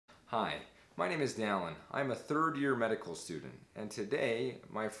Hi, my name is Dallin. I'm a third-year medical student, and today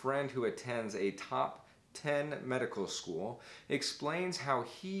my friend who attends a top 10 medical school explains how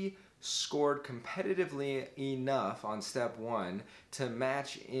he scored competitively enough on step 1 to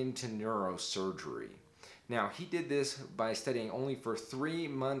match into neurosurgery. Now, he did this by studying only for 3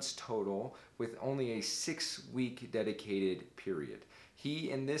 months total with only a 6-week dedicated period.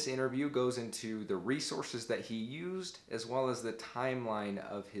 He, in this interview, goes into the resources that he used as well as the timeline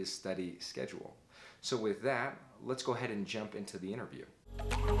of his study schedule. So with that, let's go ahead and jump into the interview.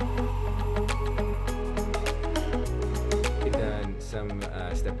 We've done some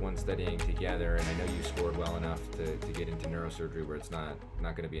step 1 studying together, and I know you scored well enough to get into neurosurgery where it's not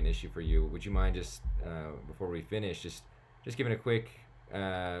going to be an issue for you. Would you mind just, before we finish, just giving a quick,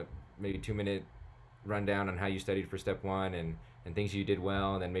 maybe 2-minute rundown on how you studied for step 1 and things you did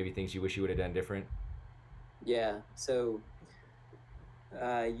well, and then maybe things you wish you would have done different? Yeah, so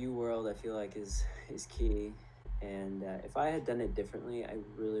UWorld I feel like is key, and if I had done it differently, I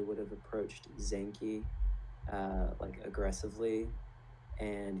really would have approached Zenki like aggressively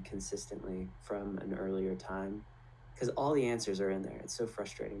and consistently from an earlier time, because all the answers are in there. It's so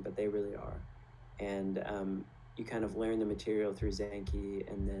frustrating, but they really are. And you kind of learn the material through Zenki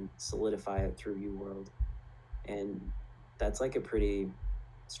and then solidify it through UWorld, and that's like a pretty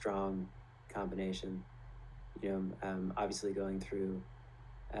strong combination. Obviously going through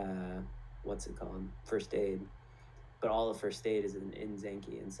what's it called, first aid, but all of first aid is in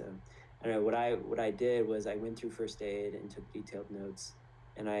Zenki. And so I don't know, what I did was I went through first aid and took detailed notes,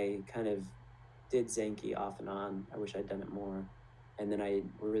 and I kind of did Zenki off and on. I wish I'd done it more. And then I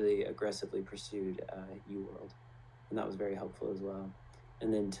really aggressively pursued UWorld, and that was very helpful as well.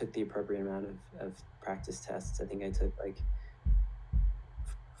 And then took the appropriate amount of practice tests. I think I took like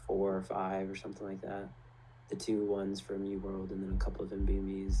 4 or 5 or something like that. The 2 ones from UWorld and then a couple of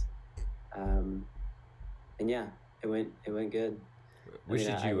MBMEs. And yeah, it went good. I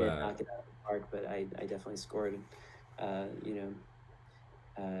didn't knock it out of the park, but I definitely scored, in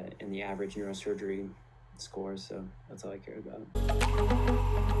the average neurosurgery score, so that's all I care about.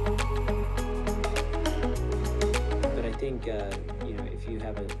 But I think, if you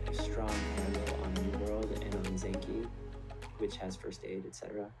have a strong handle on UWorld and on Zenki, which has first aid,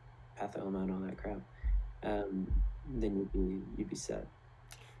 etc., pathoma and all that crap, then you'd be set.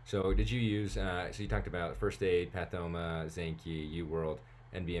 So did you use, so you talked about first aid, pathoma, Zenki, UWorld,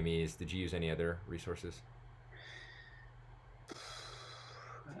 NBMEs. Did you use any other resources?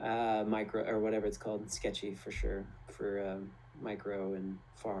 Micro, or whatever it's called, sketchy for sure, for micro and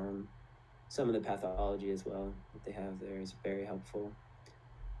farm. Some of the pathology as well that they have there is very helpful.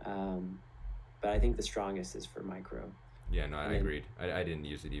 But I think the strongest is for micro. Yeah, no, I agreed. I didn't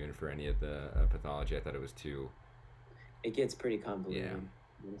use it even for any of the pathology. I thought it was too... It gets pretty convoluted,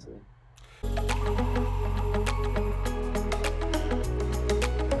 honestly.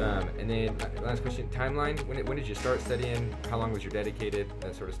 And then last question, timeline. When did you start studying? How long was you dedicated?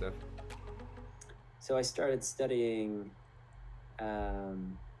 That sort of stuff. So I started studying, I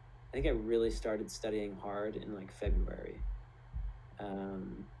think I really started studying hard in like February.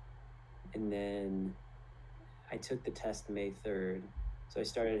 And then I took the test May 3rd. So I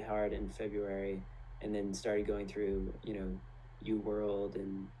started hard in February and then started going through, UWorld,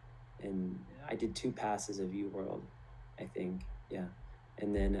 and I did 2 passes of UWorld, I think, yeah.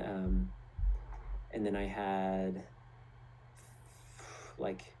 And then I had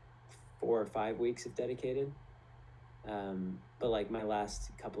like 4 or 5 weeks of dedicated. But like my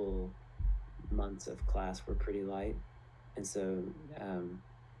last couple months of class were pretty light. And so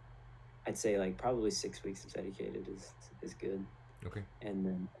I'd say like probably 6 weeks of dedicated is good. Okay. And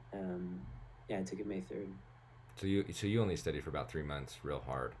then I took it May 3rd. So you only studied for about 3 months, real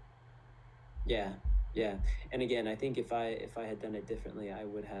hard. Yeah. And again, I think if I had done it differently, I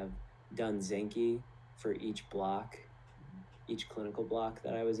would have done Zenki for each block, each clinical block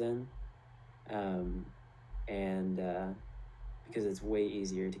that I was in. Because it's way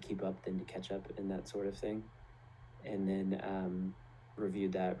easier to keep up than to catch up in that sort of thing. And then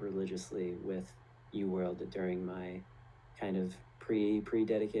reviewed that religiously with UWorld during my kind of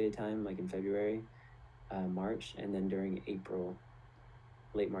pre-dedicated time, like in February, March, and then during April,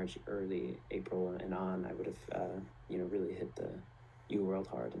 late March, early April and on, I would have, really hit the UWorld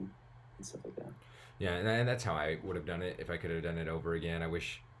hard and stuff like that. Yeah, and that's how I would have done it if I could have done it over again. I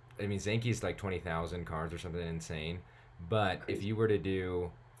mean, Zenki's like 20,000 cards or something insane. But Crazy. If you were to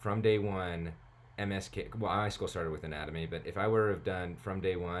do from day 1 MSK, well, my school started with anatomy, but if I were to have done from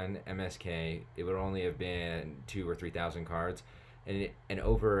day 1 MSK, it would only have been 2,000 or 3,000 cards, and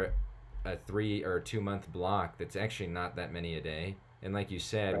over a 3 or 2 month block, that's actually not that many a day. And like you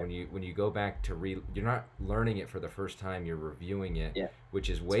said, Right. when you go back to you're not learning it for the first time. You're reviewing it, Yeah. which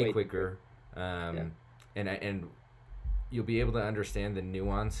is It's way way quicker. Yeah. And you'll be able to understand the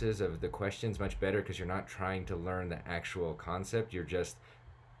nuances of the questions much better because you're not trying to learn the actual concept. You're just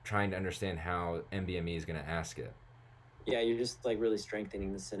trying to understand how MBME is going to ask it. Yeah, you're just like really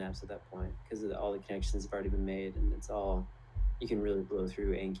strengthening the synapse at that point because all the connections have already been made, and it's all, you can really blow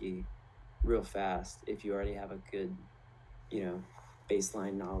through Anki real fast if you already have a good, you know,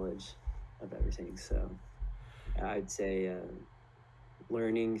 baseline knowledge of everything. So I'd say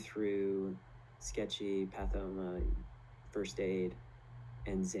learning through Sketchy, Pathoma, First Aid,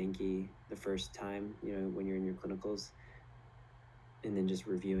 and Zenki the first time, you know, when you're in your clinicals, and then just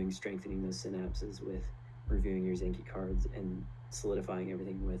reviewing, strengthening those synapses with reviewing your Zenki cards and solidifying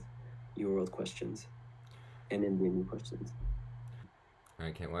everything with your world questions and NBME questions. All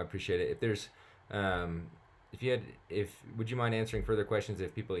right, Kent. Well, I appreciate it. If there's, would you mind answering further questions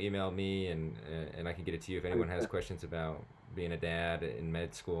if people email me and I can get it to you if anyone has questions about being a dad in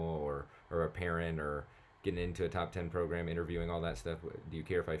med school or a parent or getting into a top 10 program, interviewing, all that stuff? Do you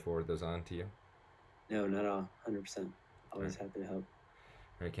care if I forward those on to you? No, not at all. 100%. Always happy to help.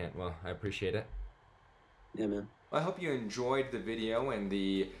 All right, Kent. Well, I appreciate it. Yeah, man. I hope you enjoyed the video and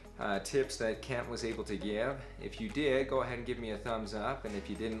the tips that Kent was able to give. If you did, go ahead and give me a thumbs up, and if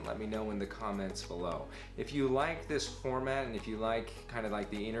you didn't, let me know in the comments below. If you like this format and if you like kind of like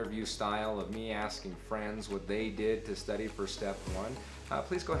the interview style of me asking friends what they did to study for step 1,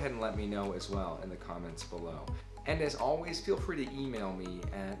 please go ahead and let me know as well in the comments below. And as always, feel free to email me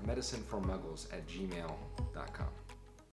at medicineformuggles@gmail.com.